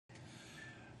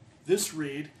This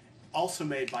reed, also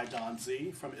made by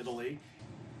Danzi from Italy,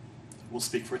 will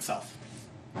speak for itself.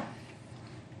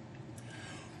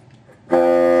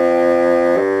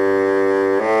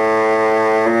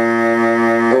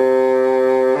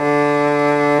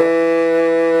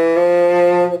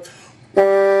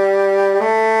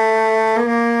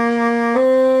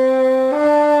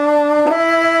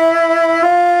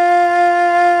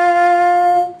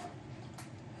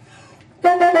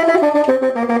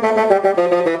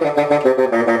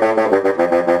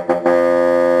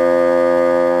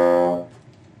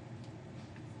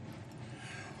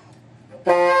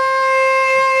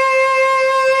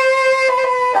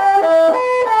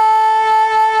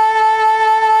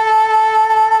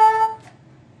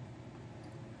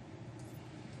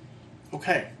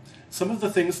 Okay, some of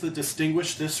the things that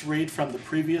distinguish this reed from the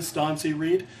previous Danzi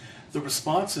reed: the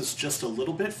response is just a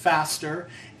little bit faster.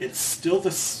 It's still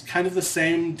kind of the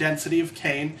same density of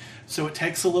cane, so it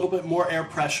takes a little bit more air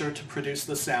pressure to produce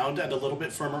the sound and a little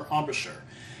bit firmer embouchure.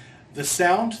 The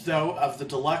sound, though, of the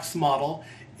deluxe model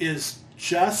is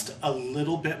just a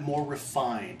little bit more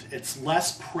refined. It's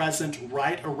less present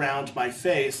right around my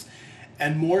face,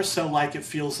 and more so like it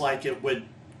feels like it would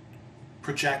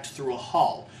project through a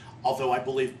hull. Although I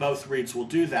believe both reeds will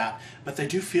do that, but they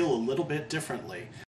do feel a little bit differently.